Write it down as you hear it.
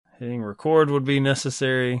hitting record would be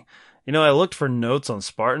necessary. I looked for notes on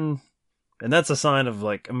Spartan, and that's a sign of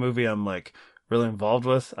like a movie I'm like really involved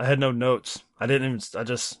with. I had no notes. I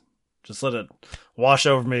just let it wash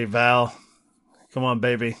over me, Val. Come on,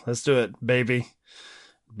 baby. Let's do it, baby.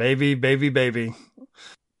 Baby, baby, baby.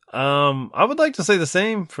 I would like to say the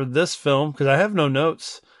same for this film because I have no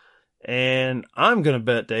notes, and I'm gonna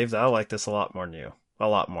bet, Dave, that I like this a lot more than you. A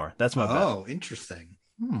lot more. That's my bet. Oh, interesting.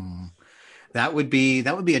 That would be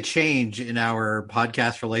a change in our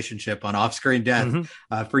podcast relationship on Off Screen Death.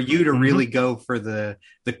 For you to really go for the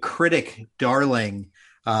critic darling,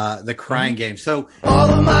 the Crying Game. So all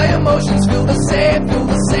of my emotions feel the same.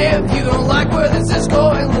 If you don't like where this is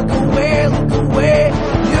going, look away.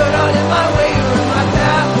 You're not in my way, you're in my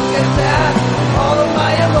path. Look at that. All of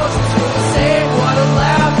my emotions feel the same. What a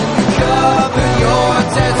laugh. You cover your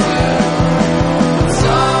tattoo.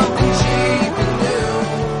 Something cheap and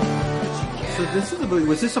new. So this is a movie.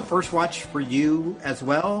 Was this a first watch for you as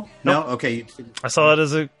well? Nope. No. Okay. I saw it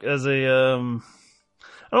as a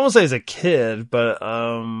I don't want to say as a kid, but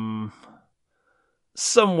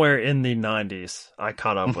somewhere in the 90s, I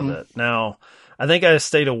caught up with it. Now, I think I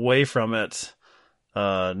stayed away from it.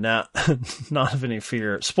 Not of any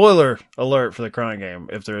fear. Spoiler alert for the Crying Game,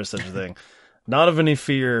 if there is such a thing. Not of any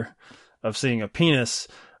fear of seeing a penis,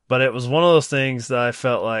 but it was one of those things that I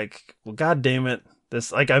felt like, well, God damn it,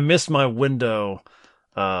 I missed my window.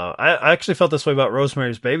 I actually felt this way about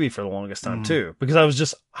Rosemary's Baby for the longest time too, because I was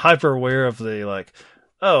just hyper aware of the like,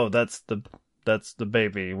 oh, that's the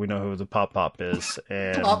baby. We know who the Pop is,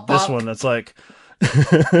 and Pop. This one that's like,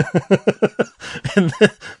 and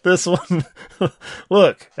this one.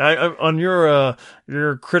 Look, I on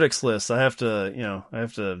your critics list, I have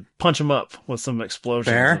to punch them up with some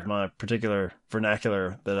explosions Fair. of my particular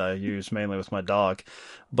vernacular that I use mainly with my dog,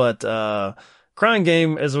 but. Crying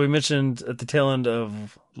Game, as we mentioned at the tail end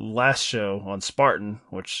of last show on Spartan,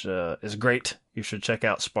 which is great. You should check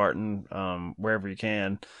out Spartan wherever you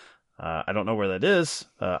can. I don't know where that is.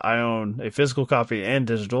 I own a physical copy and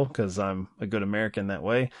digital because I'm a good American that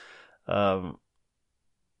way.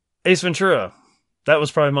 Ace Ventura, that was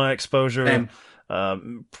probably my exposure.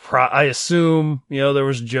 I assume, there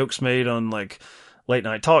was jokes made on like late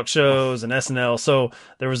night talk shows and SNL. So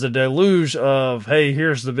there was a deluge of, hey,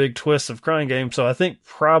 here's the big twist of Crying Game. So I think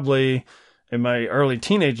probably in my early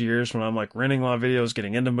teenage years when I'm like renting a lot of videos,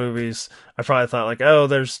 getting into movies, I probably thought like, oh,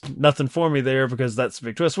 there's nothing for me there because that's the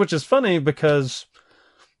big twist, which is funny because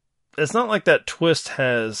it's not like that twist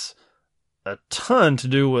has a ton to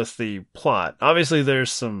do with the plot. Obviously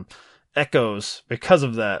there's some echoes because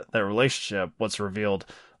of that relationship, what's revealed,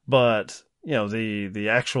 but the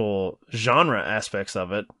actual genre aspects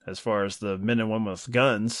of it, as far as the men and women with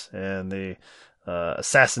guns and the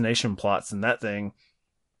assassination plots and that thing,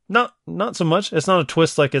 not so much. It's not a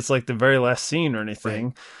twist like it's like the very last scene or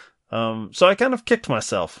anything. Right. So I kind of kicked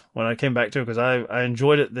myself when I came back to it because I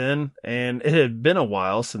enjoyed it then, and it had been a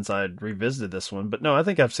while since I'd revisited this one. But no, I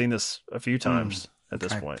think I've seen this a few times at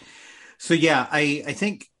this point. So yeah, I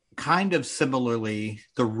think kind of similarly,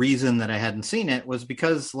 the reason that I hadn't seen it was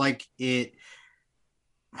because like the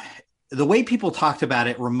way people talked about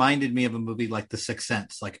it reminded me of a movie like The Sixth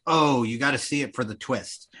Sense. Like, oh, you got to see it for the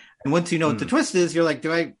twist. And once you know what the twist is, you're like,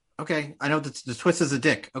 okay, I know that the twist is a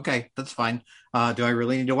dick. Okay, that's fine. Do I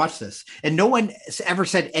really need to watch this? And no one ever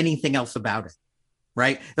said anything else about it.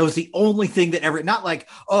 Right. That was the only thing that ever, not like,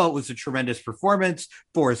 oh, it was a tremendous performance.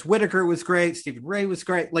 Forrest Whitaker was great. Stephen Ray was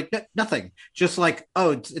great. Like nothing, just like,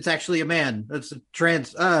 oh, it's actually a man. It's a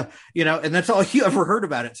trans, and that's all you ever heard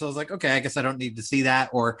about it. So I was like, okay, I guess I don't need to see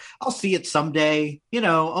that, or I'll see it someday,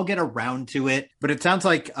 I'll get around to it. But it sounds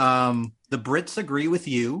like the Brits agree with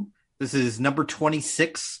you. This is number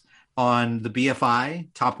 26 on the BFI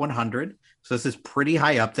top 100. So this is pretty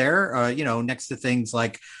high up there, next to things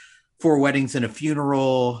like Four Weddings and a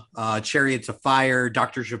Funeral, Chariots of Fire,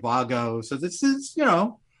 Dr. Zhivago. So this is,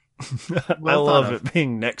 well I love it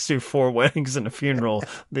being next to Four Weddings and a Funeral,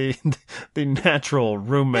 the natural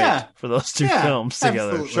roommate for those two films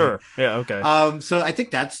together. Absolutely. Sure. Yeah. Okay. So I think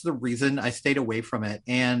that's the reason I stayed away from it.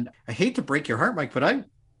 And I hate to break your heart, Mike, but I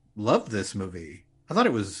love this movie. I thought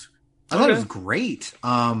it was great.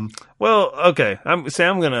 Well, okay. I'm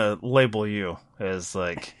going to label you as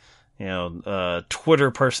like, Twitter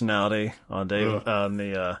personality on Dave on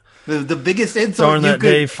the biggest insult you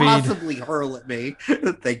could possibly hurl at me.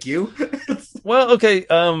 Thank you. Well, okay.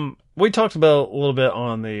 We talked about a little bit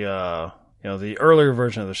on the the earlier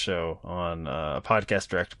version of the show on a podcast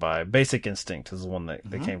directed by Basic Instinct is the one that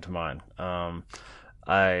came to mind.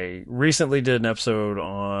 I recently did an episode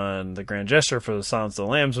on The Grand Gesture for The Silence of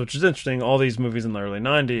the Lambs, which is interesting. All these movies in the early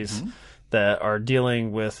 90s that are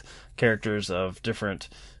dealing with characters of different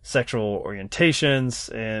sexual orientations,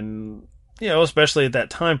 and especially at that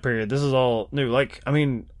time period, this is all new. Like, I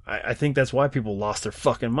mean, I think that's why people lost their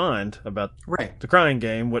fucking mind about the Crying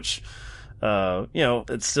Game, which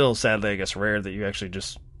it's still sadly, I guess, rare that you actually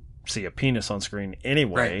just see a penis on screen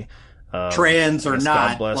anyway. Trans or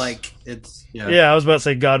not, like, it's I was about to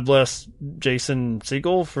say God bless Jason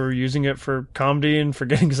Segel for using it for comedy and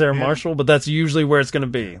forgetting Sarah Marshall, but that's usually where it's going to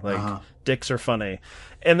be. Like, dicks are funny,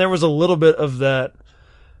 and there was a little bit of that.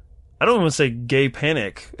 I don't want to say gay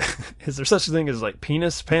panic. Is there such a thing as like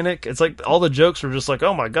penis panic? It's like all the jokes were just like,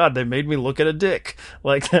 oh my god, they made me look at a dick.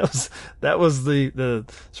 Like that was the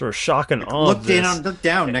sort of shock and awe. Look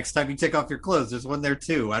down. Next time you take off your clothes, there's one there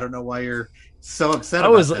too. I don't know why you're so upset. I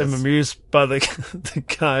am amused by the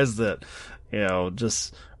guys that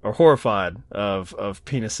just are horrified of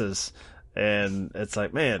penises, and it's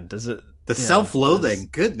like, man, does it self-loathing?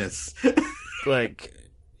 Goodness, like.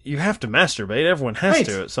 You have to masturbate. Everyone has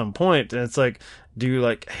to at some point. And it's like, do you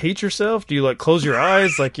like hate yourself? Do you like close your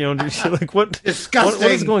eyes? Like, do you like what? Disgusting. What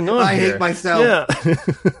is going on I here? hate myself.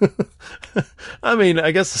 Yeah. I mean, I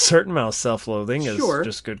guess a certain amount of self-loathing is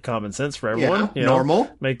just good common sense for everyone. Yeah, normal.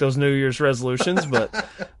 Make those New Year's resolutions.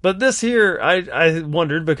 But this here, I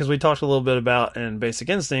wondered, because we talked a little bit about in Basic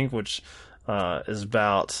Instinct, which is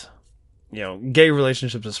about, gay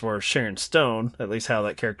relationships as far as Sharon Stone, at least how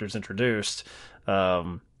that character is introduced.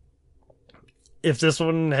 If this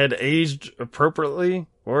one had aged appropriately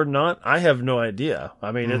or not, I have no idea.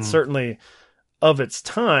 I mean, it's certainly of its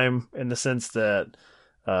time in the sense that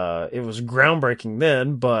it was groundbreaking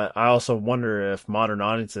then, but I also wonder if modern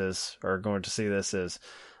audiences are going to see this as,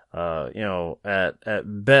 at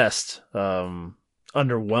best,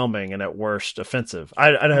 underwhelming, and at worst offensive.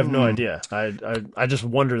 I have no idea. I just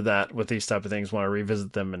wonder that with these type of things when I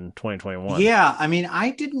revisit them in 2021. Yeah, I mean,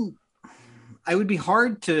 I would be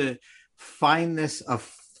hard to find this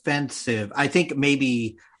offensive. I think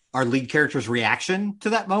maybe our lead character's reaction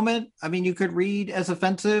to that moment, I mean, you could read as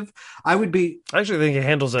offensive. I actually think he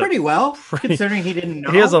handles it pretty well, considering he didn't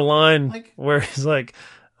know. He has a line where he's like,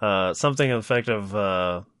 something to the effect of,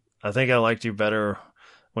 I think I liked you better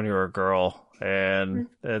when you were a girl. And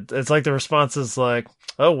it's like the response is like,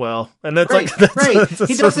 oh well, and that's right.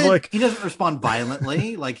 He doesn't respond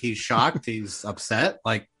violently, like he's shocked, he's upset,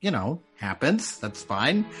 like, happens. That's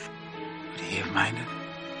fine. Would he have minded?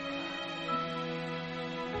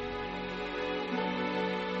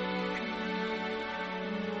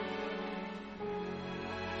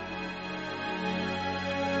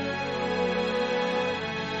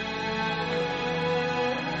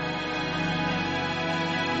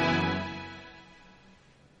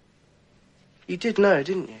 You did know,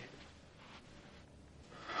 didn't you?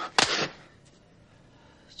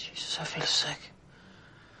 Jesus, I feel sick.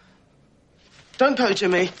 Don't go,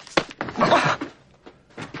 Jimmy.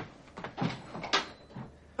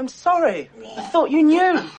 I'm sorry. I thought you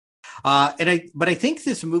knew. But I think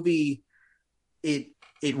this movie, it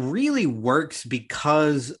really works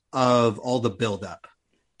because of all the buildup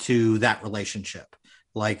to that relationship.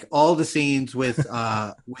 Like all the scenes with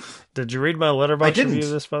Did you read my Letterboxd review of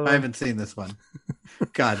this, by the way? I haven't seen this one.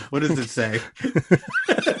 God, what does it say?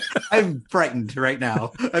 I'm frightened right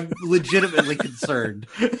now. I'm legitimately concerned.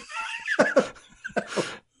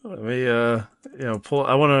 Let me pull.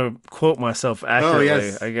 I want to quote myself accurately. Oh,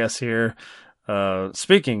 yes. I guess here.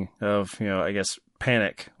 Speaking of, I guess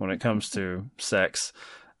panic when it comes to sex.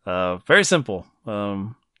 Very simple.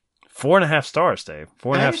 4.5 stars, Dave.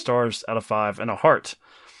 4.5 stars out of 5, and a heart.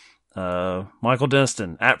 Michael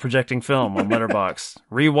Deniston at Projecting Film on Letterboxd.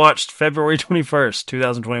 Rewatched February 21st,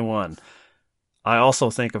 2021. I also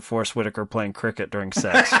think of Forrest Whitaker playing cricket during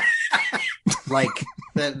sex. Like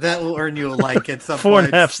that will earn you a like at some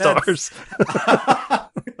point. 4.5 stars.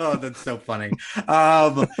 Oh, that's so funny.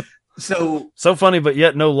 So funny, but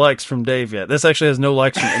yet no likes from Dave yet. This actually has no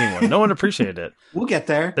likes from anyone. No one appreciated it. We'll get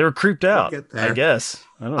there. They were creeped out, I guess.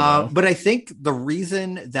 I don't know. But I think the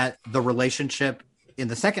reason that the relationship in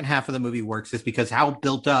the second half of the movie works is because how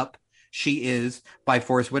built up she is by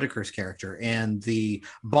Forrest Whitaker's character and the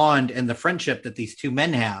bond and the friendship that these two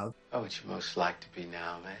men have. What would you most like to be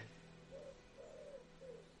now, man?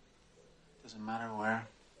 Doesn't matter where.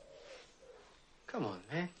 Come on,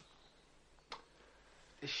 man.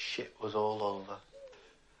 This shit was all over.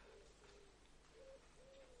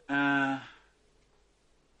 I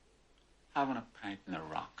want to paint in a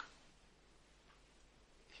rock.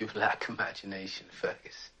 You lack imagination,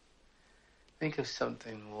 Fergus. Think of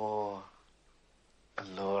something more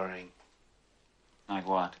alluring. Like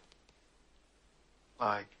what?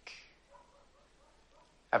 Like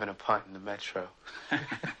having a pint in the metro.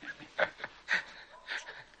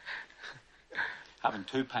 Having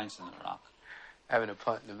 2 pints in the Rock. Having a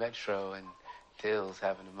punt in the Metro, and Dill's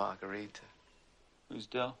having a margarita. Who's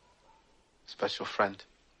Dill? Special friend.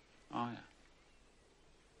 Oh, yeah.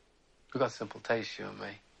 We got simple taste, you and me.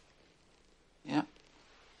 Yeah.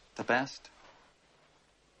 The best.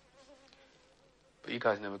 But you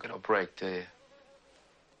guys never get a break, do you?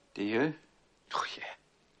 Do you? Oh, yeah.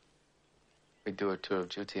 We do a tour of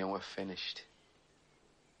duty and we're finished.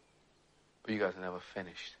 But you guys are never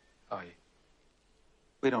finished, are you?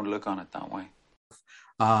 We don't look on it that way.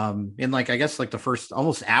 In like, I guess like the first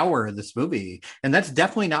almost hour of this movie. And that's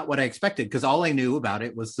definitely not what I expected, because all I knew about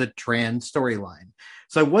it was the trans storyline.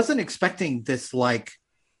 So I wasn't expecting this, like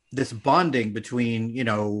this bonding between,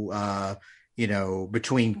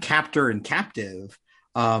 between captor and captive.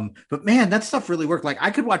 But man, that stuff really worked. Like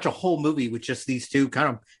I could watch a whole movie with just these two kind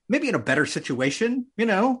of maybe in a better situation,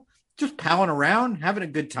 just palling around, having a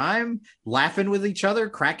good time, laughing with each other,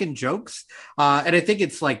 cracking jokes. And I think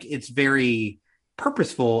it's very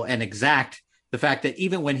purposeful and exact. The fact that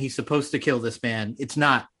even when he's supposed to kill this man, it's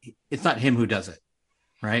not him who does it.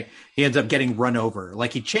 Right. He ends up getting run over.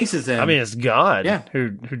 Like he chases him. I mean, it's God Yeah. who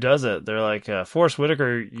does it. They're like, Forrest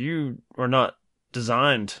Whitaker, you are not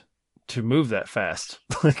designed to move that fast.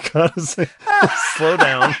 Like, God is like, slow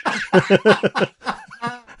down.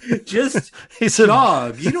 Just he's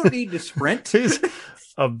jog. You don't need to sprint. He's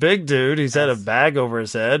a big dude. He's had a bag over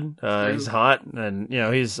his head. He's hot, and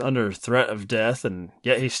he's under threat of death, and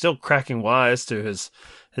yet he's still cracking wise to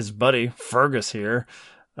his buddy Fergus here.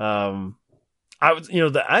 I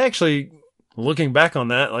actually, looking back on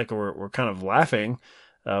that, like we're kind of laughing,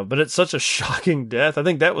 but it's such a shocking death. I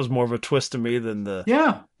think that was more of a twist to me than the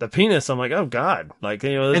penis. I'm like, oh God, like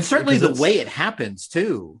and certainly the way it happens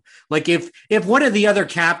too. Like if one of the other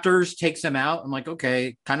captors takes him out, I'm like,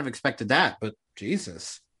 okay, kind of expected that, but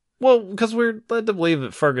Jesus. Well, because we're led to believe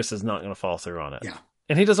that Fergus is not going to follow through on it,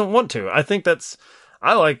 and he doesn't want to. I think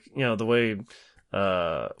I like the way.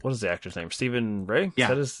 What is the actor's name? Stephen Ray? Yeah, is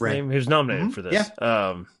that his Ray. name? He was nominated for this.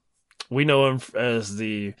 Yeah. We know him as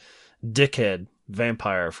the dickhead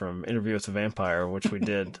vampire from Interview with the Vampire, which we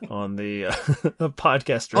did on the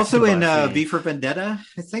podcast. Also in V for Vendetta,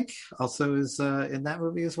 I think. Also is in that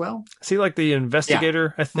movie as well. Is he like the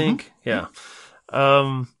investigator? I think. Yeah.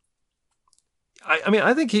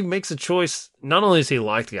 I think he makes a choice. Not only is he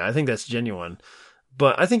liked the guy, I think that's genuine.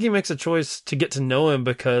 But I think he makes a choice to get to know him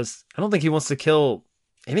because I don't think he wants to kill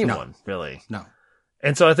anyone, really. No.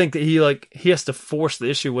 And so I think that he has to force the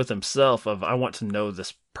issue with himself of, I want to know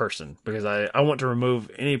this person because I want to remove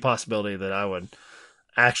any possibility that I would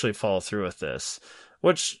actually follow through with this,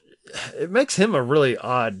 which it makes him a really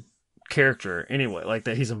odd character anyway, like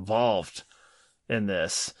that he's involved in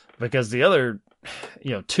this because the other,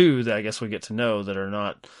 two that I guess we get to know that are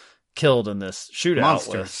not killed in this shootout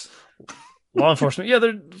Monsters. Law enforcement,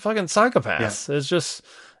 they're fucking psychopaths. Yeah. It's just,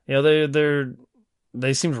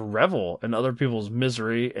 they seem to revel in other people's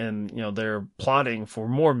misery, and they're plotting for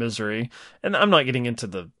more misery. And I'm not getting into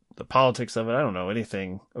the politics of it. I don't know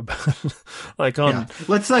anything about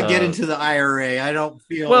Let's not get into the IRA. I don't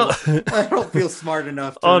feel smart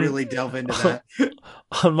enough to really delve into that.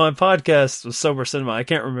 On my podcast with Sober Cinema, I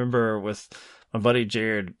can't remember with my buddy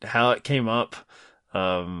Jared how it came up.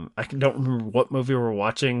 I don't remember what movie we were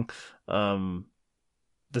watching.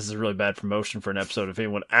 This is really bad promotion for an episode. If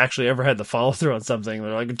anyone actually ever had the follow through on something,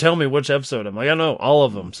 they're like, tell me which episode. I'm like, I know all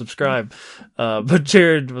of them. Subscribe. But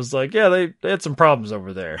Jared was like, yeah, they had some problems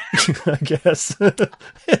over there, I guess.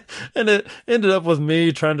 And it ended up with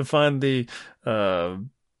me trying to find the,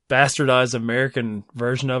 bastardized American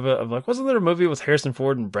version of it. I'm like, wasn't there a movie with Harrison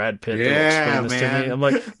Ford and Brad Pitt that explained this to me? I'm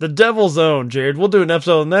like, The Devil's Own, Jared. We'll do an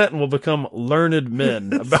episode on that and we'll become learned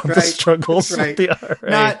men about the struggles with the IRA.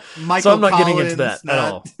 Not Michael so I'm not Collins, getting into that at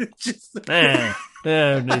all.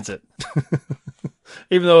 Who needs it?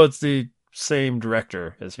 Even though it's the same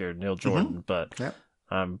director as here, Neil Jordan, but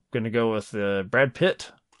I'm going to go with Brad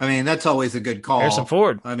Pitt. I mean, that's always a good call. Harrison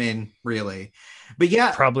Ford. I mean, really. But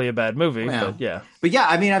yeah. Probably a bad movie, but yeah. But yeah,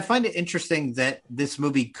 I mean, I find it interesting that this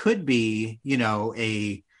movie could be,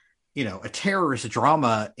 a terrorist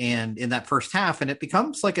drama and in that first half, and it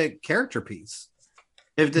becomes like a character piece.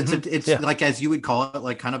 It's like, as you would call it,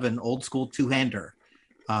 like kind of an old school two-hander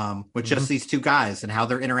with just these two guys and how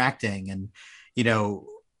they're interacting and,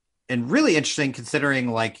 and really interesting considering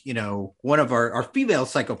like, one of our female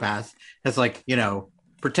psychopaths has like,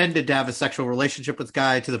 pretended to have a sexual relationship with this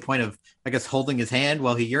guy to the point of, I guess, holding his hand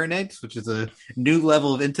while he urinates, which is a new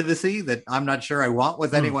level of intimacy that I'm not sure I want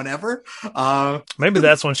with anyone ever. Maybe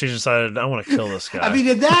that's when she decided, I want to kill this guy. I mean,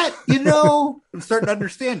 in that, I'm starting to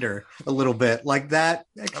understand her a little bit. Like that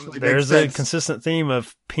actually There's makes sense. a consistent theme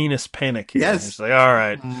of penis panic here. Yes. It's like, all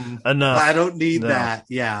right, enough. I don't need No. that.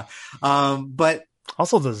 Yeah. But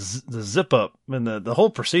Also, the zip up and the whole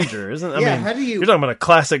procedure isn't. I yeah, mean, how do you? you're talking about a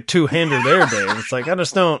classic two-hander there, Dave. It's like I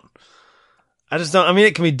just don't. I mean,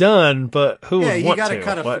 it can be done, but who Yeah, would you want got to? to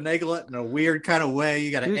kind of What? finagle it in a weird kind of way.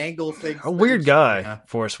 You got to Dude, angle things. A weird guy, Yeah.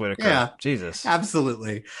 Forrest Whitaker. Yeah. Jesus.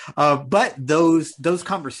 Absolutely. But those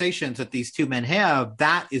conversations that these two men have,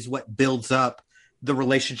 that is what builds up the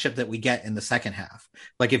relationship that we get in the second half.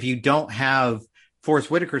 Like if you don't have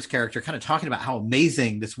Forrest Whitaker's character kind of talking about how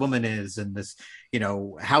amazing this woman is and this,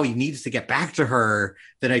 how he needs to get back to her,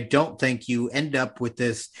 then I don't think you end up with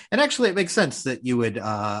this. And actually it makes sense that you would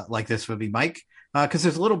like this movie, Mike, because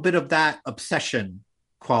there's a little bit of that obsession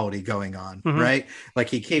quality going on, right? Like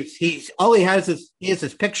he has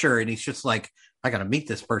this picture and he's just like, I got to meet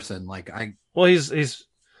this person. Well, he's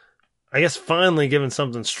I guess finally given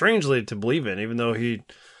something strangely to believe in, even though you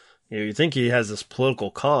think he has this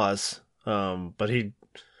political cause, but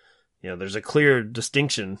there's a clear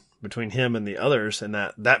distinction between him and the others in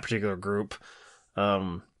that particular group.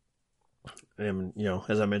 And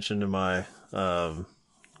as I mentioned in my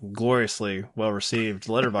gloriously well-received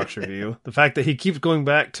Letterboxd review, the fact that he keeps going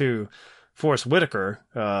back to Forrest Whitaker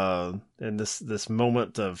in this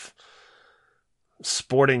moment of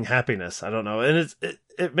sporting happiness. I don't know, and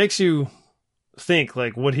it makes you think,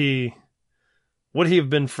 like, would he have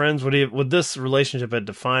been friends? Would this relationship have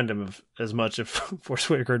defined him as much if Forrest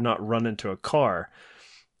Whitaker had not run into a car?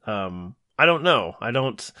 I don't know.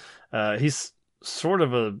 He's sort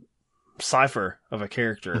of a cipher of a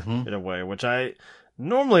character in a way, which I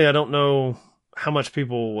don't know how much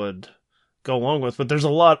people would go along with, but there's a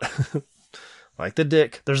lot like the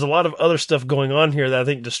dick. There's a lot of other stuff going on here that I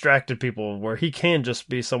think distracted people, where he can just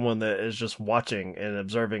be someone that is just watching and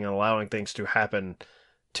observing and allowing things to happen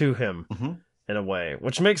to him in a way,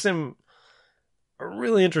 which makes him a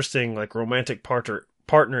really interesting, like, romantic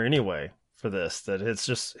partner anyway for this, that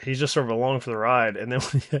he's just sort of along for the ride. And then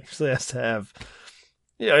when he actually has to have,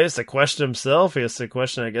 he has to question himself. He has to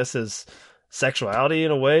question, I guess, his sexuality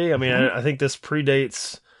in a way. I mean, I think this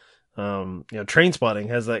predates, Trainspotting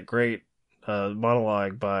has that great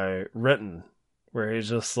monologue by Renton, where he's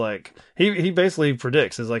just like, he basically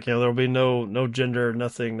predicts, it's like, there'll be no gender,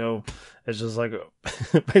 nothing, it's just like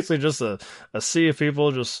basically just a sea of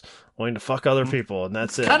people just wanting to fuck other people, and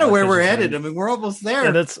that's it. Kind of where we're just headed. I mean, we're almost there.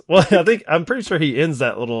 And I'm pretty sure he ends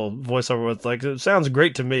that little voiceover with, like, it sounds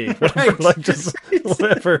great to me. Whatever, Right. like, just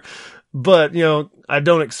whatever. But, I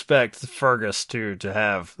don't expect Fergus to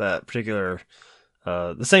have that particular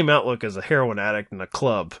the same outlook as a heroin addict in a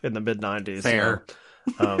club in the mid-90s. Fair.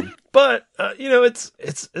 But it's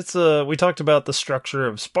we talked about the structure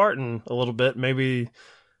of Spartan a little bit. Maybe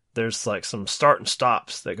there's like some start and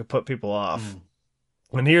stops that could put people off.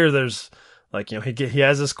 And here there's, like, he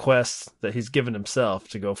has this quest that he's given himself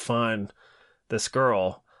to go find this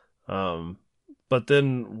girl. But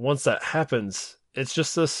then once that happens, it's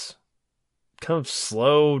just this kind of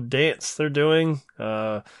slow dance they're doing.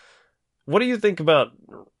 What do you think about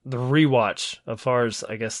the rewatch as far as,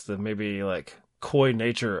 I guess, the maybe like coy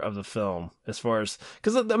nature of the film, as far as,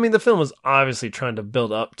 because I mean the film is obviously trying to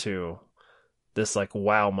build up to this like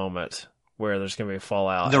wow moment where there's gonna be a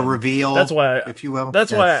fallout, The and reveal, that's why if you will.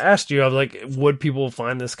 that's why I Yes. asked you. I was like, would people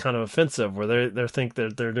find this kind of offensive, where they think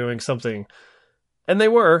that they're doing something, and they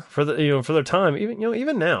were for for their time, even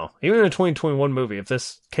now, even in a 2021 movie, if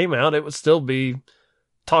this came out, it would still be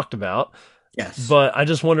talked about. Yes. But I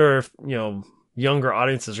just wonder if, younger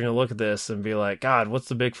audiences are going to look at this and be like, God, what's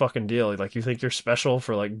the big fucking deal? Like, you think you're special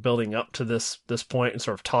for, like, building up to this point and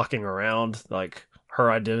sort of talking around, like,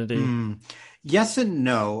 her identity? Yes and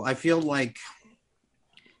no. I feel like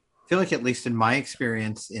at least in my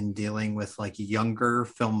experience in dealing with, like, younger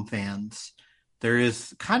film fans, there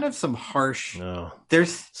is kind of some harsh. No.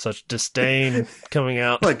 There's Such disdain coming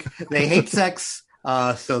out. look, they hate sex,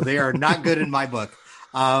 so they are not good in my book.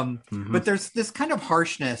 But there's this kind of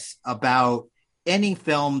harshness about any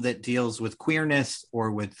film that deals with queerness or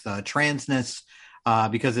with transness,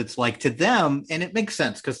 because it's like, to them, and it makes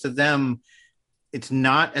sense, because to them, it's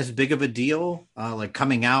not as big of a deal. Like,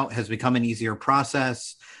 coming out has become an easier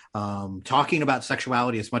process. Talking about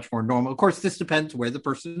sexuality is much more normal. Of course, this depends where the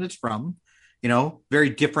person is from. Very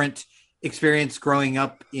different experience growing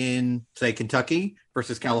up in, say, Kentucky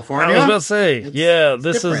versus California. I was about to say, It's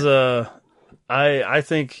this different. is I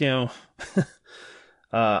think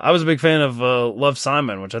I was a big fan of Love,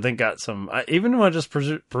 Simon, which I think got some. Even when I just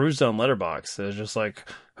perused on Letterboxd, it was just like,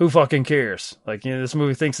 who fucking cares? Like, this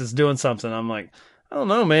movie thinks it's doing something. I'm like, I don't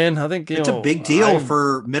know, man. I think it's a big deal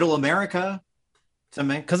for Middle America.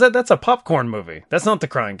 Because that's a popcorn movie. That's not The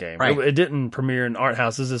Crying Game. Right. It didn't premiere in art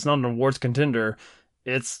houses. It's not an awards contender.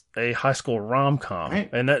 It's a high school rom-com. Right.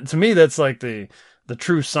 And that, to me, that's like the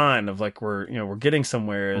true sign of like we're getting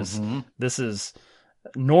somewhere. Is this is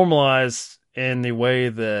normalized in the way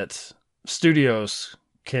that studios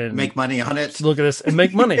can make money on it. Look at this and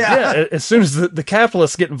make money. Yeah. Yeah. As soon as the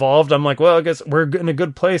capitalists get involved, I'm like, well, I guess we're in a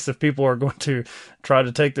good place if people are going to try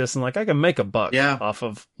to take this and like, I can make a buck off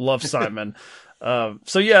of Love, Simon.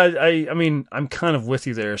 So yeah, I mean, I'm kind of with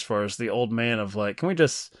you there as far as the old man of like, can we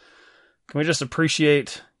just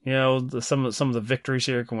appreciate, some of the victories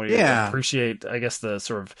here? Can we appreciate, I guess, the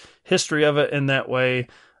sort of history of it in that way?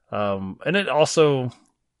 And it also,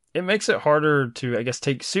 it makes it harder to, I guess,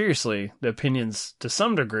 take seriously the opinions to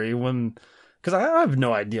some degree because I have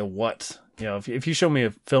no idea what, if you show me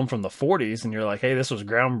a film from the 40s and you're like, hey, this was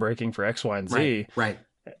groundbreaking for X, Y, and Z. Right.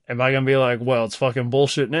 Am I going to be like, well, it's fucking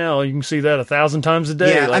bullshit now. You can see that 1,000 times a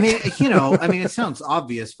day. Yeah, like, I mean, it sounds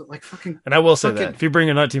obvious, but like fucking. And I will say that if you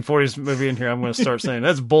bring a 1940s movie in here, I'm going to start saying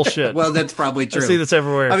that's bullshit. Well, that's probably true. I see this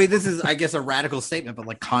everywhere. I mean, this is, I guess, a radical statement, but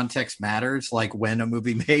like context matters. Like when a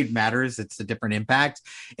movie made matters, it's a different impact.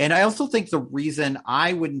 And I also think the reason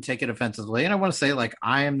I wouldn't take it offensively, and I want to say like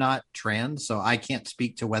I am not trans, so I can't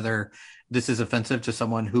speak to whether this is offensive to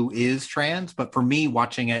someone who is trans, but for me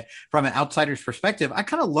watching it from an outsider's perspective, I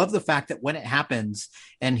kind of love the fact that when it happens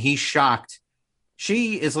and he's shocked,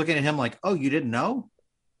 she is looking at him like, oh, you didn't know?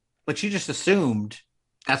 Like she just assumed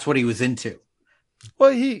that's what he was into.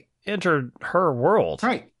 Well, he entered her world.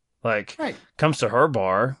 Right. Like comes to her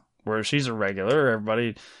bar where she's a regular,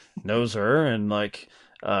 everybody knows her. And like,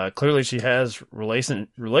 clearly she has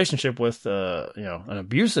relationship with, an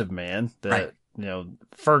abusive man that,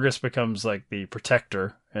 Fergus becomes like the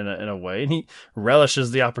protector in a way, and he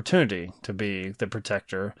relishes the opportunity to be the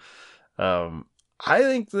protector. I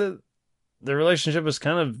think that the relationship is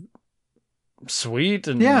kind of sweet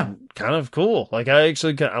and kind of cool. Like I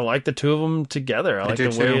like the two of them together. I like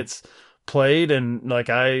the way it's played, and like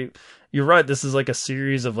you're right. This is like a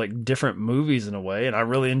series of like different movies in a way, and I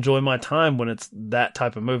really enjoy my time when it's that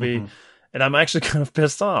type of movie. Mm-hmm. And I'm actually kind of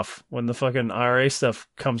pissed off when the fucking IRA stuff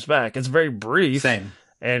comes back. It's very brief. Same.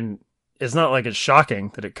 And it's not like it's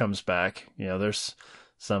shocking that it comes back. There's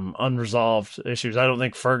some unresolved issues. I don't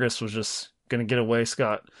think Fergus was just going to get away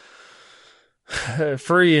scot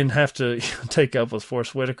free and have to take up with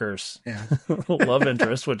Forrest Whitaker's love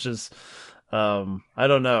interest, which is, I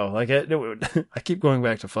don't know. Like I keep going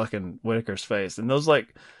back to fucking Whitaker's face and those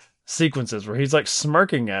like sequences where he's like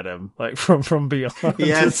smirking at him like from beyond.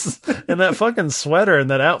 Yes. And that fucking sweater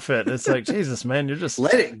and that outfit, it's like, Jesus, man, you're just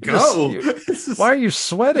let it go. Why are you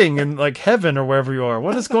sweating in like heaven or wherever you are?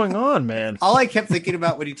 What is going on, man? All I kept thinking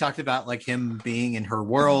about when he talked about like him being in her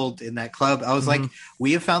world in that club, I was like,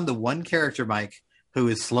 we have found the one character, Mike, who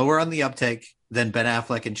is slower on the uptake than Ben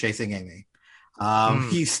Affleck in Chasing Amy.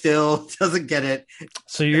 He still doesn't get it.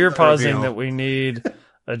 So you're positing that we need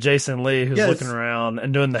Jason Lee who's looking around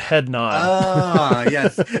and doing the head nod.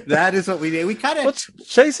 Yes, that is what we need. We kind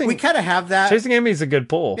of have that. Chasing Amy is a good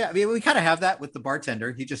pull. Yeah, I mean, we kind of have that with the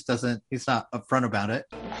bartender. He just doesn't. He's not upfront about it.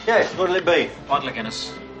 Yes, what'll it be? Bottle of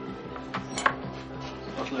Guinness.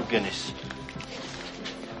 Bottle of Guinness.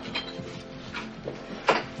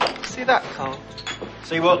 See that, Cole?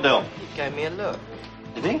 See what, Del? He gave me a look.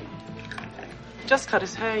 Did he? Just cut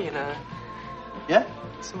his hair, Yeah.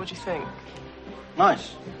 So what do you think?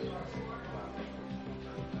 Nice.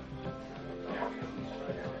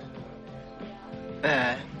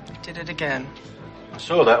 There, he did it again. I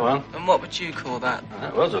saw that one. And what would you call that?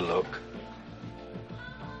 That was a look.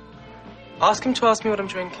 Ask him to ask me what I'm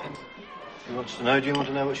drinking. He wants to know, do you want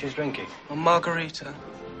to know what she's drinking? A margarita.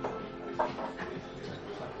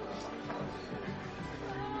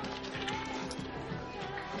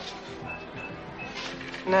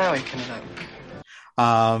 Now he can look.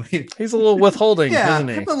 He's a little withholding, isn't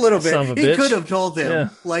he? A little bit. He could have told him,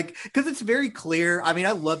 yeah. Because it's very clear. I mean,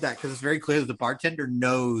 I love that because it's very clear that the bartender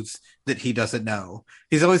knows that he doesn't know.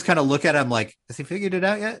 He's always kind of look at him like, has he figured it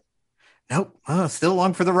out yet? Nope. Still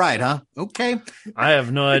along for the ride, huh? Okay. I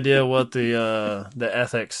have no idea what the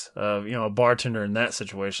ethics of a bartender in that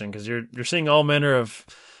situation, because you're seeing all manner of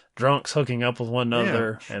drunks hooking up with one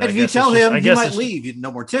another, and if you tell him, he might leave.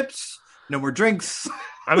 No more tips, no more drinks.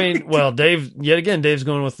 I mean, well, Dave's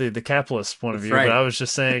going with the capitalist point of view, right. But I was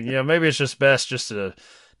just saying, maybe it's just best just to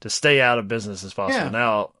stay out of business as possible. Yeah.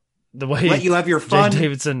 Now, the way let you have your fun, Jay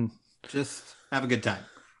Davidson, just have a good time.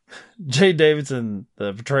 Jay Davidson,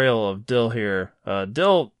 the portrayal of Dill here.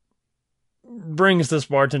 Dill brings this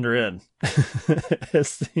bartender in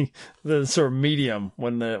as the sort of medium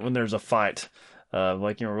when there's a fight.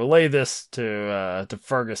 Relay this to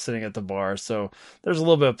Fergus sitting at the bar. So there's a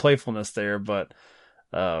little bit of playfulness there, but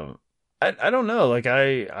I don't know. Like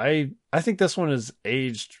I think this one is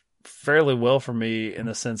aged fairly well for me in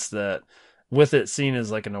the sense that with it seen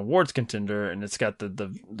as like an awards contender and it's got the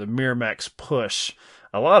Miramax push,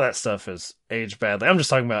 a lot of that stuff is aged badly. I'm just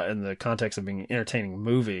talking about in the context of being an entertaining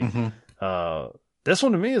movie. This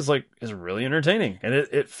one to me is really entertaining, and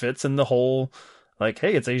it fits in the whole, like,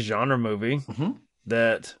 hey, it's a genre movie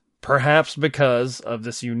that perhaps because of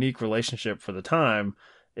this unique relationship for the time,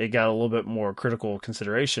 it got a little bit more critical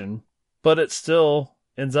consideration, but it still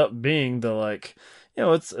ends up being the, like,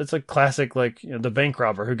 it's a classic, like, the bank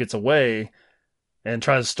robber who gets away and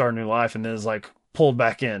tries to start a new life and then is like pulled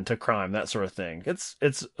back into crime, that sort of thing. It's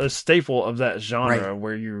a staple of that genre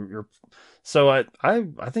where you're. So I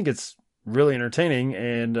think it's really entertaining,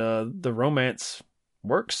 and the romance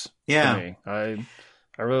works. Yeah, for me.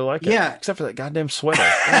 I really like it. Yeah, except for that goddamn sweater.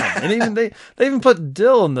 Damn. And even they even put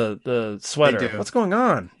Dill in the sweater. What's going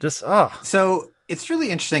on? Just So it's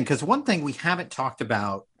really interesting because one thing we haven't talked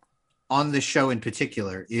about on this show in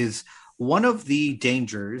particular is one of the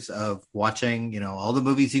dangers of watching, all the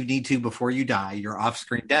movies you need to before you die, your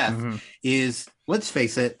off-screen death, is, let's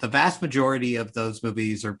face it, the vast majority of those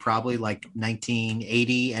movies are probably like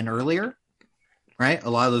 1980 and earlier, right?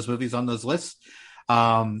 A lot of those movies on those lists.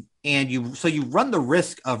 And you run the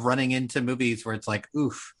risk of running into movies where it's like,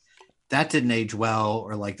 oof, that didn't age well,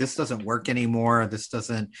 or like, this doesn't work anymore.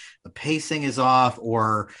 The pacing is off,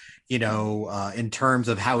 or, in terms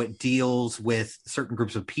of how it deals with certain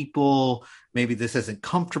groups of people, maybe this isn't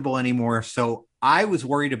comfortable anymore. So I was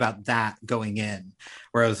worried about that going in,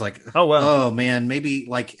 where I was like, oh man, maybe,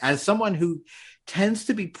 like, as someone who tends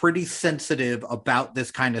to be pretty sensitive about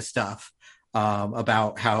this kind of stuff,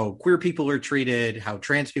 about how queer people are treated, how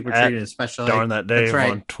trans people are treated, especially. Darn that Dave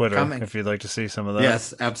on Twitter, if you'd like to see some of that.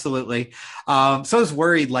 Yes, absolutely. So I was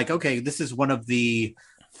worried, like, okay, this is one of the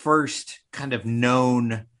first kind of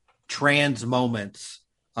known trans moments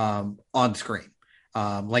on screen.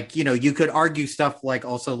 You could argue stuff like,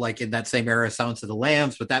 also like in that same era, Silence of the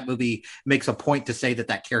Lambs, but that movie makes a point to say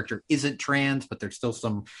that character isn't trans, but there's still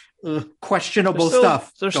some questionable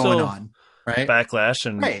stuff going on. Right. Backlash,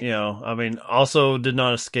 and also did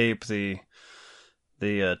not escape the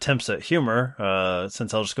attempts at humor.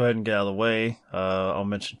 Since I'll just go ahead and get out of the way, I'll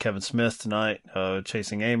mention Kevin Smith tonight,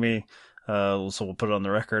 Chasing Amy. So we'll put it on the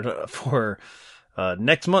record for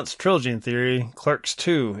next month's Trilogy in Theory. Clerks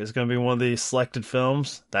 2 is going to be one of the selected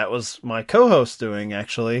films. That was my co-host doing,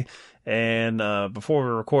 actually. And before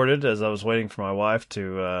we recorded, as I was waiting for my wife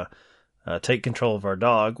to take control of our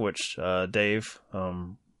dog, which Dave,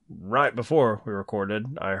 right before we recorded,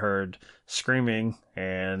 I heard screaming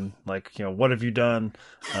and like, what have you done?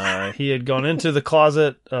 He had gone into the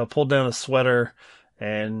closet, pulled down a sweater,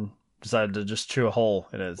 and decided to just chew a hole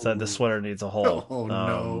in it. Said the sweater needs a hole. Oh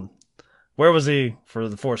no. Where was he for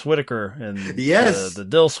the Forrest Whitaker and the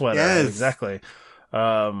Dill sweater? Yes. Exactly.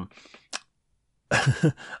 I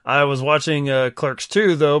was watching Clerks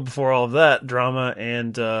 2 though before all of that drama,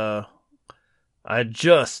 and I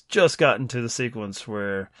just gotten to the sequence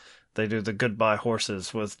where they do the Goodbye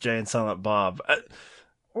Horses with Jay and Silent Bob.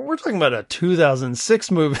 We're talking about a 2006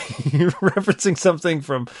 movie referencing something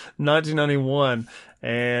from 1991,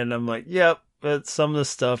 and I'm like, yep, but some of the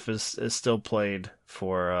stuff is still played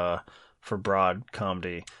for broad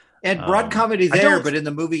comedy. And broad comedy there, but in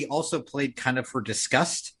the movie also played kind of for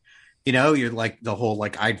disgust. You're like the whole,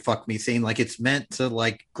 like, I'd fuck me scene, like it's meant to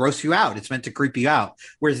like gross you out. It's meant to creep you out.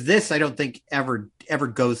 Whereas this, I don't think ever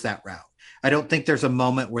goes that route. I don't think there's a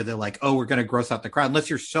moment where they're like, oh, we're going to gross out the crowd. Unless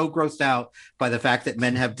you're so grossed out by the fact that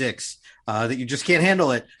men have dicks that you just can't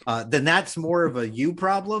handle it. Then that's more of a you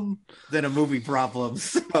problem than a movie problem.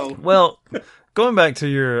 So, well, going back to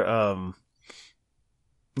your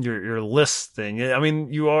list thing. I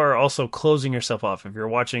mean, you are also closing yourself off if you're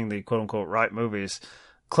watching the quote unquote right movies.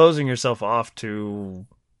 Closing yourself off to,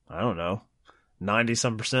 I don't know,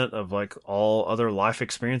 90% of like all other life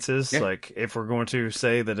experiences. Yeah. Like if we're going to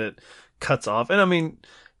say that it cuts off, and I mean,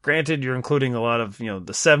 granted, you're including a lot of, the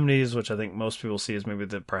 70s, which I think most people see as maybe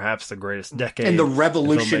perhaps the greatest decade. And the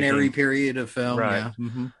revolutionary period of film. Right. Yeah.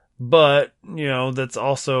 Mm-hmm. But, that's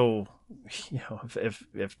also,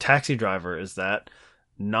 if Taxi Driver is that,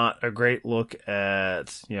 not a great look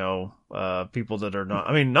at, people that are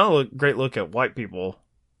not, not a great look at white people,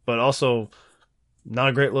 but also not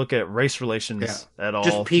a great look at race relations at all.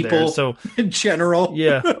 Just people there. So in general.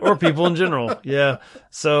 yeah, or people in general. Yeah.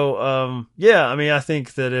 So yeah, I mean, I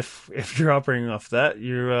think that if you're operating off that,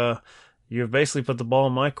 you've basically put the ball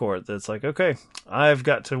in my court. That's like, okay, I've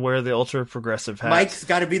got to wear the ultra progressive hat. Mike's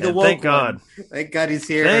got to be the And woke thank God. one. Thank God he's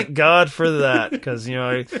here. Thank God for that, because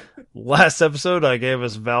last episode I gave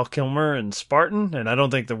us Val Kilmer and Spartan, and I don't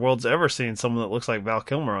think the world's ever seen someone that looks like Val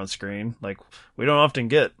Kilmer on screen. Like, we don't often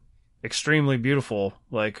get extremely beautiful,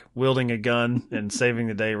 like wielding a gun and saving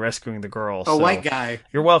the day, rescuing the girl. A white guy.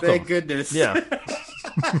 You're welcome. Thank goodness. Yeah.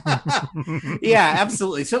 Yeah,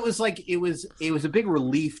 absolutely. So it was like it was a big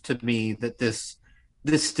relief to me that this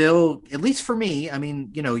still, at least for me, I mean,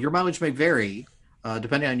 your mileage may vary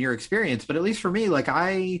depending on your experience, but at least for me, like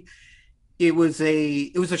it was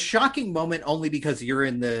a shocking moment only because you're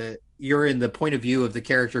in the point of view of the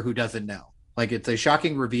character who doesn't know. Like, it's a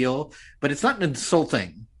shocking reveal, but it's not an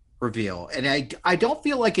insulting reveal, and I don't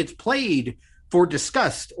feel like it's played for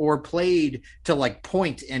disgust or played to like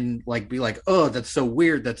point and like be like, oh, that's so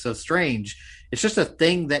weird, that's so strange. It's just a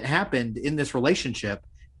thing that happened in this relationship,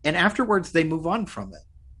 and afterwards they move on from it.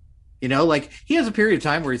 Like, he has a period of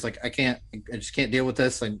time where he's like, I just can't deal with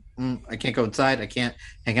this. Like, I can't go inside, I can't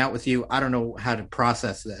hang out with you, I don't know how to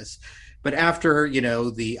process this. But after,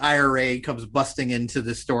 the IRA comes busting into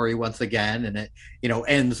the story once again, and it,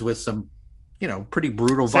 ends with some, pretty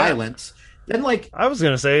brutal violence. Then, like, I was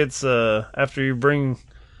gonna say, it's after you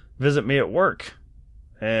visit me at work,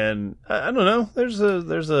 and I don't know. There's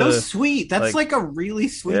a so sweet. That's like a really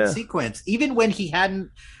sweet sequence. Even when he hadn't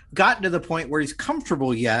gotten to the point where he's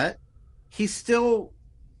comfortable yet, he still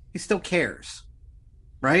cares,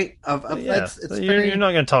 right? You're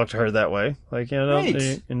not gonna talk to her that way, like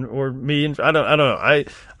Right. or me. I don't know. I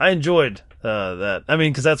enjoyed that. I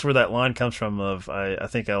mean, because that's where that line comes from. Of I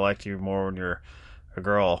think I liked you more when you're a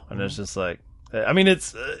girl, and it's just like, I mean,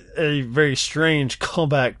 it's a very strange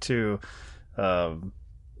callback to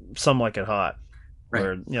Some Like It Hot, Right.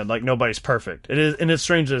 where like nobody's perfect. It is, and it's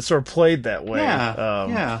strange that it's sort of played that way.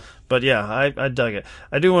 Yeah. But yeah, I dug it.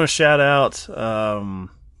 I do want to shout out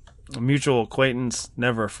a mutual acquaintance,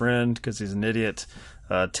 never a friend because he's an idiot.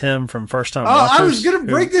 Tim from First Time Watchers. I was going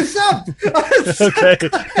to bring this up. Okay.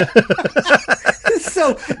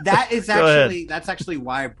 So that's actually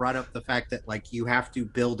why I brought up the fact that like you have to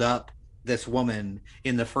build up this woman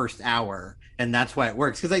in the first hour, and that's why it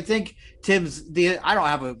works. Because I think Tim's I don't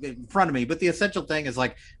have it in front of me, but the essential thing is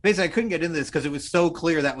like basically I couldn't get into this because it was so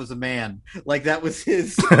clear that was a man. Like that was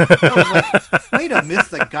his. I was like, way to miss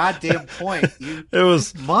the goddamn point. It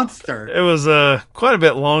was monster. It was quite a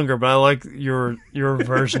bit longer, but I like your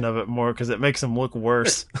version of it more because it makes him look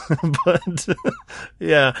worse. But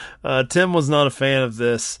yeah, Tim was not a fan of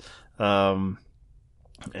this.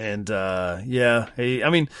 And I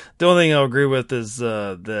mean, the only thing I'll agree with is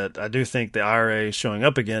that I do think the IRA showing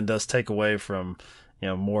up again does take away from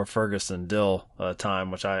more Ferguson Dill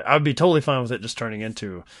time, which I'd be totally fine with it just turning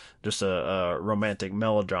into just a romantic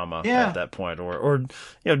melodrama at that point, or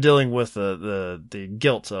dealing with the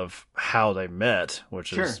guilt of how they met,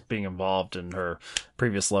 which is being involved in her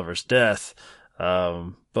previous lover's death.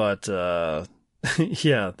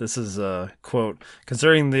 Yeah, this is a quote.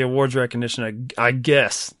 Considering the awards recognition, I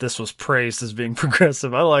guess this was praised as being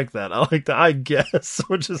progressive. I like that. I like the I guess,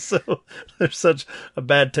 which is there's such a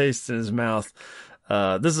bad taste in his mouth.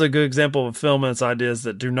 This is a good example of a film and its ideas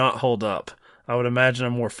that do not hold up. I would imagine a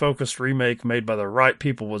more focused remake made by the right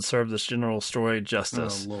people would serve this general story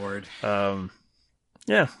justice. Oh, Lord.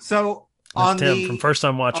 Yeah. So on Tim from First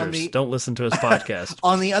Time Watchers. Don't listen to his podcast.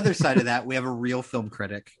 On the other side of that, we have a real film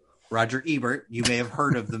critic. Roger Ebert, you may have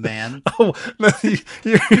heard of the man. Oh,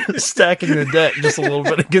 you're stacking the deck just a little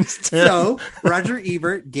bit against him. So, Roger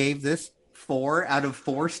Ebert gave this 4 out of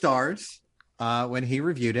 4 stars when he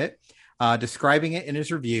reviewed it, describing it in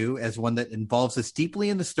his review as one that involves us deeply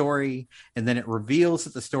in the story, and then it reveals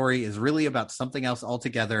that the story is really about something else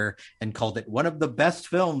altogether, and called it one of the best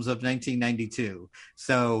films of 1992.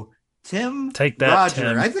 So, Tim, take that, Roger.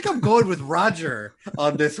 Tim. I think I'm going with Roger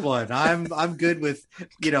on this one. I'm good with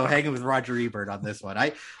hanging with Roger Ebert on this one.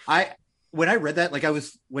 I when I read that,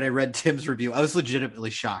 when I read Tim's review, I was legitimately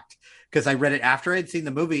shocked because I read it after I'd seen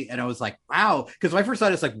the movie, and I was like, wow. Because my first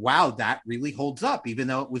thought is like, wow, that really holds up, even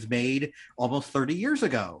though it was made almost 30 years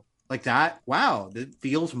ago. Like that, wow, it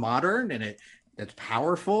feels modern and it's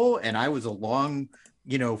powerful. And I was along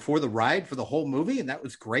for the ride for the whole movie, and that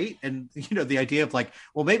was great. And the idea of like,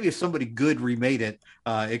 well, maybe if somebody good remade it,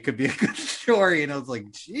 it could be a good story. And I was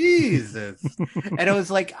like, Jesus. And it was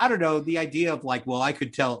like, I don't know, the idea of like, well, I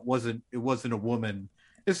could tell it wasn't a woman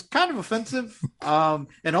is kind of offensive,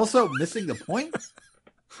 and also missing the point.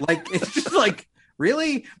 Like, it's just like,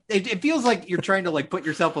 really? It feels like you're trying to like put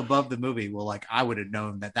yourself above the movie. Well, like I would have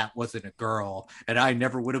known that wasn't a girl, and I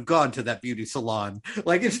never would have gone to that beauty salon.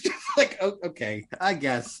 Like it's just like okay, I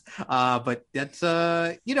guess. But that's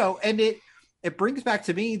and it brings back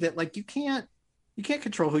to me that like you can't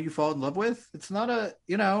control who you fall in love with. It's not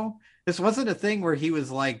this wasn't a thing where he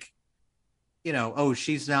was like, oh,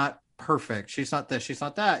 she's not perfect, she's not this, she's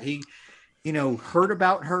not that. He heard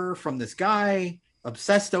about her from this guy,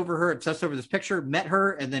 obsessed over this picture, met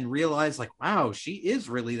her, and then realized like, wow, she is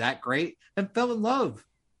really that great, and fell in love.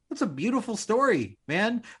 That's a beautiful story,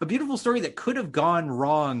 man. A beautiful story that could have gone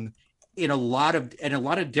wrong in a lot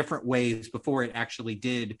of different ways before it actually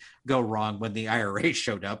did go wrong when the IRA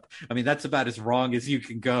showed up. I mean, that's about as wrong as you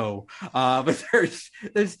can go. But there's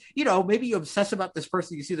maybe you obsess about this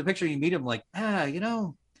person, you see the picture, you meet him, like,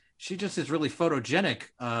 she just is really photogenic.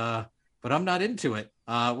 But I'm not into it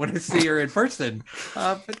when I see her in person.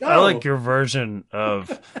 But no. I like your version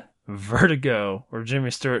of Vertigo, where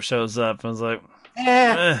Jimmy Stewart shows up and was like,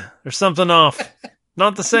 there's something off.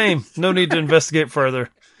 Not the same. No need to investigate further.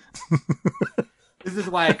 This is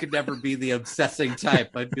why I could never be the obsessing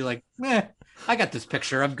type. I'd be like, I got this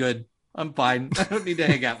picture. I'm good. I'm fine. I don't need to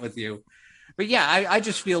hang out with you. But yeah, I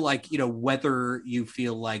just feel like, whether you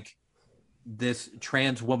feel like this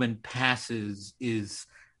trans woman passes is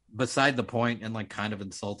beside the point and like kind of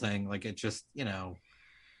insulting. Like it just,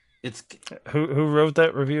 it's who wrote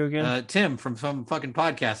that review again? Tim from some fucking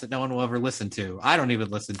podcast that no one will ever listen to. I don't even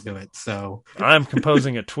listen to it. So I'm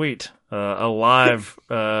composing a tweet, a live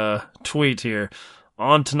tweet here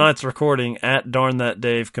on tonight's recording at Darn That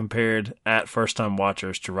Dave compared at First Time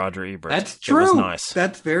Watchers to Roger Ebert. That's true. It was nice.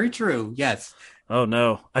 That's very true. Yes. Oh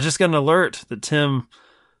no. I just got an alert that Tim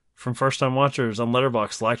from First Time Watchers on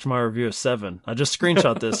Letterboxd liked my review of Seven. I just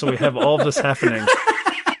screenshot this, so we have all of this happening.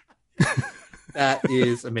 That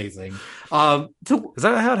is amazing. Is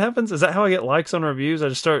that how it happens? Is that how I get likes on reviews? I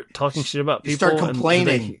just start talking shit about people. You start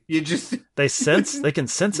complaining. They can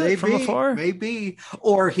sense it from afar. Maybe.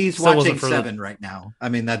 Or he's watching Seven right now. I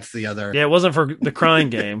mean, that's the other. Yeah, it wasn't for the crying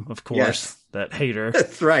game, of course. Yes. That hater.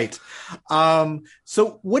 That's right.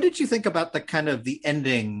 So what did you think about the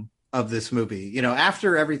ending of this movie?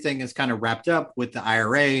 After everything is kind of wrapped up with the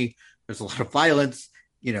IRA, there's a lot of violence.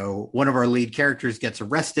 One of our lead characters gets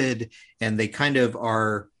arrested, and they kind of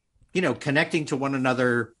are, connecting to one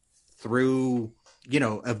another through,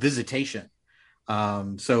 a visitation.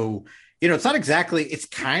 So, it's not exactly, it's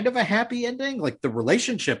kind of a happy ending. Like the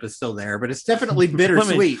relationship is still there, but it's definitely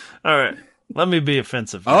bittersweet. All right. Let me be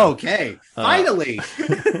offensive. Okay. Finally.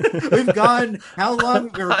 We've gone, how long?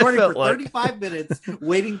 We've been recording for 35 minutes,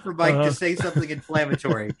 waiting for Mike to say something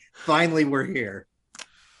inflammatory. Finally, we're here.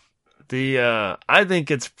 I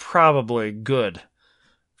think it's probably good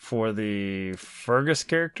for the Fergus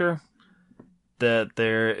character that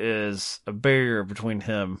there is a barrier between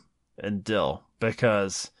him and Dill,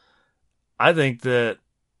 because I think that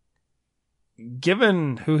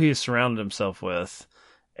given who he's surrounded himself with,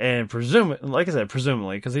 and presumably,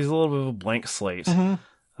 because he's a little bit of a blank slate,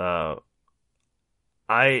 I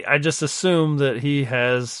just assume that he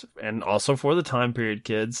has, and also for the time period,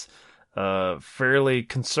 kids, fairly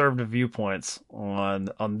conservative viewpoints on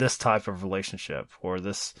this type of relationship, or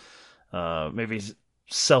this maybe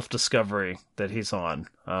self-discovery that he's on.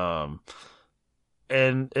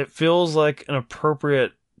 And it feels like an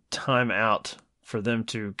appropriate time out for them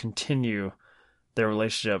to continue their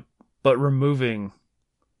relationship, but removing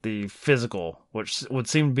the physical, which would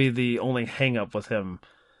seem to be the only hang-up with him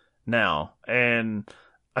now. And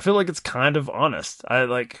I feel like it's kind of honest. I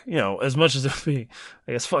like, as much as it would be,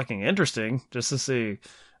 I guess, fucking interesting just to see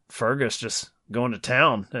Fergus just going to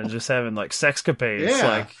town and just having like sexcapades.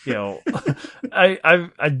 Yeah. Like,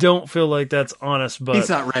 I don't feel like that's honest, but he's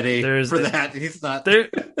not ready for that. He's not.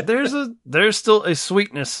 There's still a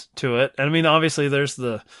sweetness to it. And I mean, obviously there's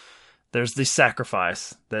the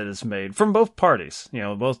sacrifice that is made from both parties.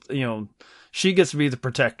 She gets to be the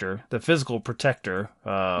protector, the physical protector,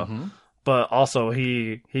 but also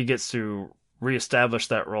he gets to reestablish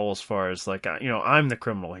that role as far as like, I'm the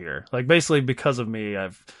criminal here. Like basically because of me,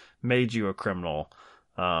 I've made you a criminal.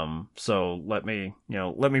 So let me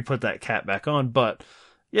put that cap back on. But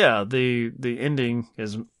yeah, the ending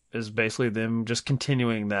is basically them just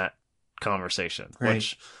continuing that conversation, right.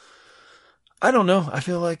 Which I don't know. I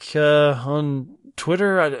feel like on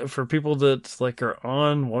Twitter, for people that like are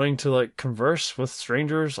on wanting to like converse with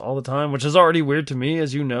strangers all the time, which is already weird to me,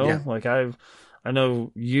 as you know. Yeah. Like I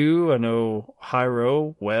know you, I know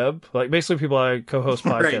Hyro, Webb, like basically people I co-host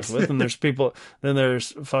podcasts Right. with, and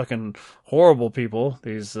there's fucking horrible people.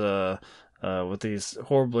 These with these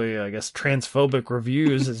horribly, I guess, transphobic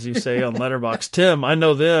reviews, as you say on Letterboxd. Tim, I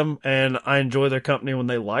know them, and I enjoy their company when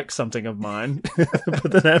they like something of mine.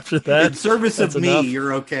 But then after that, in service of me, enough.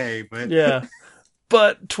 you're okay. But Yeah.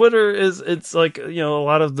 But Twitter it's like, a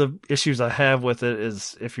lot of the issues I have with it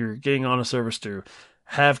is if you're getting on a service to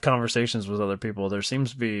have conversations with other people, there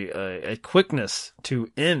seems to be a quickness to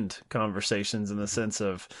end conversations in the sense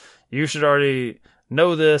of you should already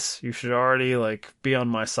know this, you should already like be on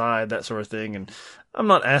my side, that sort of thing. And I'm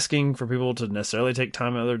not asking for people to necessarily take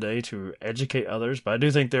time out of their day to educate others, but I do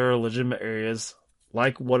think there are legitimate areas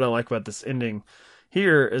like what I like about this ending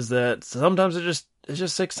here is that sometimes it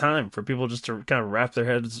just takes time for people just to kind of wrap their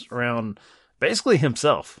heads around basically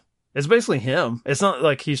himself. It's basically him. It's not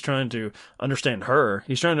like he's trying to understand her.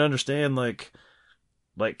 He's trying to understand like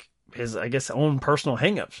his, I guess, own personal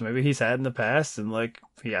hangups maybe he's had in the past, and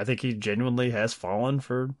I think he genuinely has fallen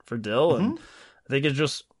for Dill, and I think it's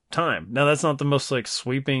just time. Now that's not the most like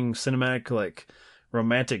sweeping cinematic like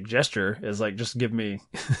romantic gesture, is like just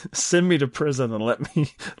send me to prison and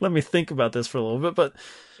let me think about this for a little bit, but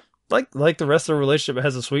like the rest of the relationship, it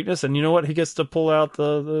has a sweetness, and you know what, he gets to pull out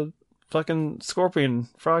the fucking scorpion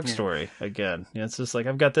frog story again. It's just like,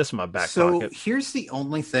 I've got this in my back pocket. So here's the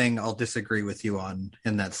only thing I'll disagree with you on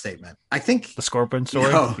in that statement. I think the scorpion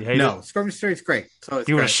story. No, scorpion story is great. So it's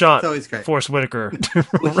you would have shot great. Forrest Whitaker.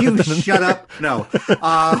 Will you shut up? No.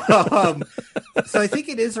 So I think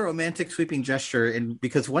it is a romantic sweeping gesture, and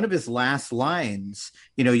because one of his last lines,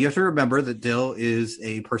 you have to remember that Dill is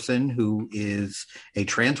a person who is a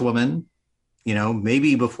trans woman.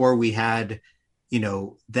 Maybe before we had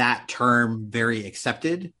that term very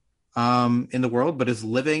accepted in the world, but is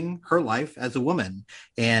living her life as a woman.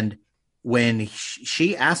 And when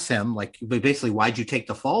she asks him, like, basically, why'd you take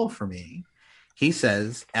the fall for me? He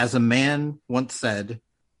says, as a man once said,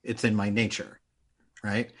 it's in my nature,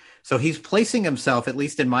 right? So he's placing himself, at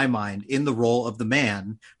least in my mind, in the role of the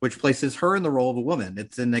man, which places her in the role of a woman.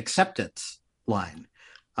 It's an acceptance line.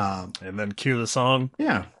 And then cue the song.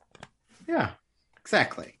 Yeah,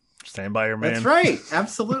 exactly. Stand by your man. That's right.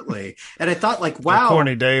 Absolutely. And I thought, like, wow. You're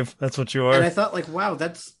corny, Dave. That's what you are. And I thought, like, wow,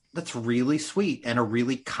 that's really sweet and a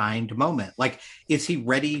really kind moment. Like, is he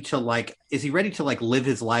ready to live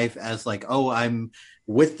his life as like, oh, I'm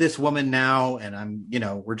with this woman now and I'm,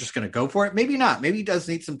 we're just going to go for it? Maybe not. Maybe he does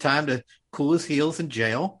need some time to cool his heels in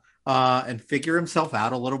jail and figure himself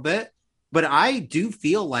out a little bit. But I do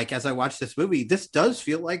feel like, as I watch this movie, this does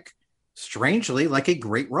feel like, strangely, like a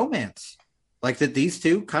great romance. Like that these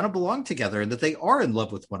two kind of belong together and that they are in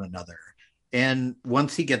love with one another. And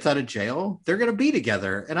once he gets out of jail, they're going to be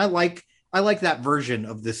together. And I like that version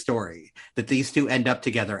of this story, that these two end up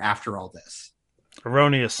together after all this.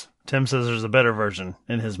 Erroneous. Tim says there's a better version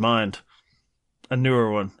in his mind. A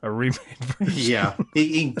newer one, a remade version. Yeah,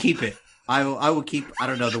 he can keep it. I will keep, I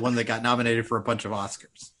don't know, the one that got nominated for a bunch of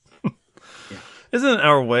Oscars. Isn't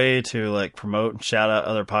our way to like promote and shout out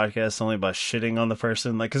other podcasts only by shitting on the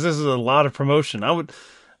person? Like, because this is a lot of promotion. I would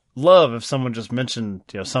love if someone just mentioned,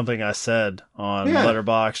 something I said on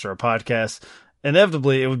Letterboxd or a podcast.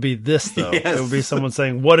 Inevitably, it would be this though. Yes. It would be someone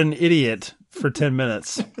saying, "What an idiot" for 10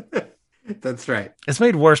 minutes. That's right. It's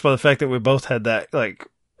made worse by the fact that we both had that like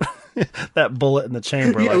that bullet in the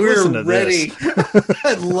chamber. Yeah, like, we listen were to ready. This.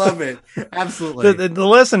 I love it. Absolutely. The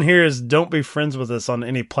lesson here is don't be friends with us on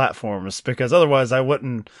any platforms, because otherwise I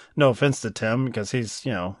wouldn't, no offense to Tim, because he's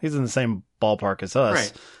he's in the same ballpark as us.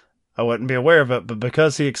 Right. I wouldn't be aware of it, but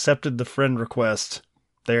because he accepted the friend request,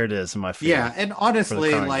 there it is in my feed. Yeah, and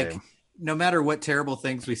honestly, like, no matter what terrible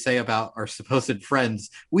things we say about our supposed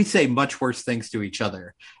friends, we say much worse things to each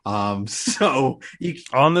other. So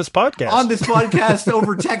on this podcast,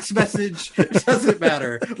 over text message, it doesn't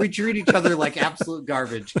matter. We treat each other like absolute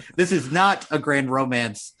garbage. This is not a grand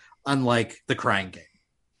romance, unlike The Crying Game.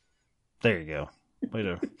 There you go. Way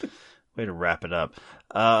to wrap it up.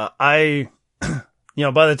 By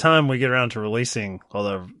the time we get around to releasing all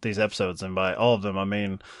of these episodes, and by all of them, I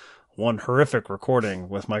mean one horrific recording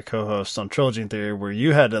with my co-hosts on Trilogy and Theory where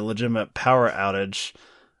you had a legitimate power outage.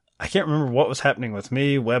 I can't remember what was happening with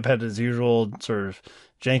me. Webb had his usual sort of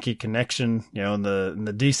janky connection, in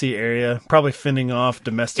the DC area, probably fending off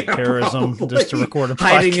domestic terrorism just to record a podcast.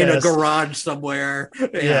 Hiding in a garage somewhere.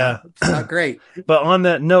 Yeah. It's not great. But on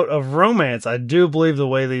that note of romance, I do believe the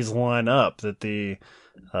way these line up, that the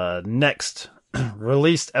next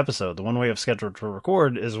released episode, the one we have scheduled to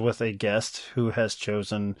record, is with a guest who has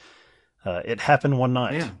chosen It Happened One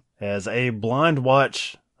Night as a blind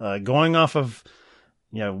watch, going off of,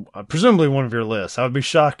 presumably one of your lists. I would be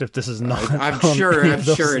shocked if this is not. I'm sure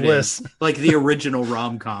it is. Like the original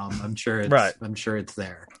rom-com. I'm sure it's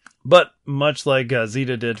there. But much like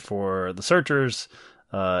Zeta did for The Searchers,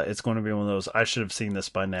 it's going to be one of those, I should have seen this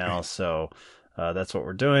by now, so that's what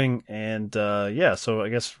we're doing. And so I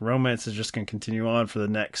guess romance is just going to continue on for the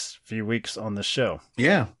next few weeks on the show.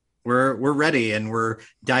 Yeah, we're ready, and we're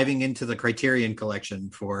diving into the Criterion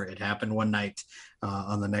Collection for It Happened One Night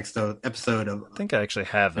on the next episode of... I think I actually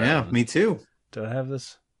have that. Yeah, me too. Do I have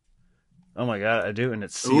this? Oh my god, I do, and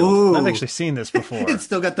it's sealed. Ooh. I've actually seen this before. It's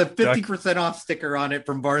still got the 50% off sticker on it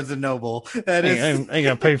from Barnes & Noble. That is... I ain't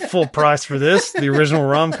gonna pay full price for this, the original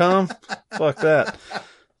rom-com. Fuck that.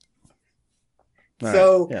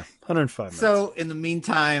 So, right. Yeah, 105 minutes. So in the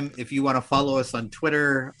meantime, if you want to follow us on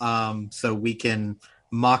Twitter, so we can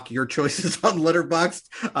mock your choices on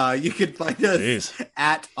Letterboxd, you can find us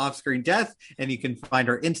at Offscreen Death, and you can find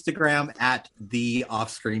our Instagram at The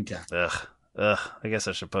Offscreen Death. I guess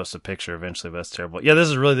I should post a picture eventually, but that's terrible. Yeah, this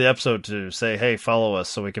is really the episode to say, hey, follow us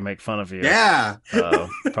so we can make fun of you. Yeah.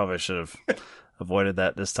 Probably should have avoided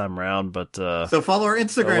that this time around, but... so follow our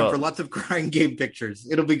Instagram for lots of crying game pictures.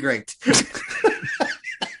 It'll be great.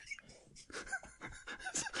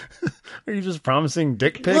 Are you just promising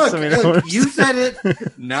dick pics? Look, look, you said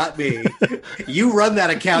it, not me. You run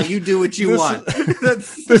that account. You do what you want.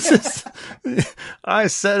 I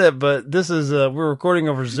said it, but this is we're recording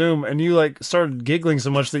over Zoom, and you like started giggling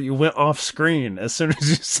so much that you went off screen as soon as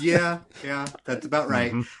you said Yeah, that's about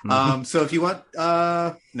right. So if you want,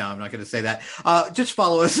 no, I'm not going to say that. Just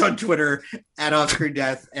follow us on Twitter at Offscreen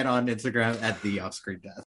Death and on Instagram at The Offscreen Death.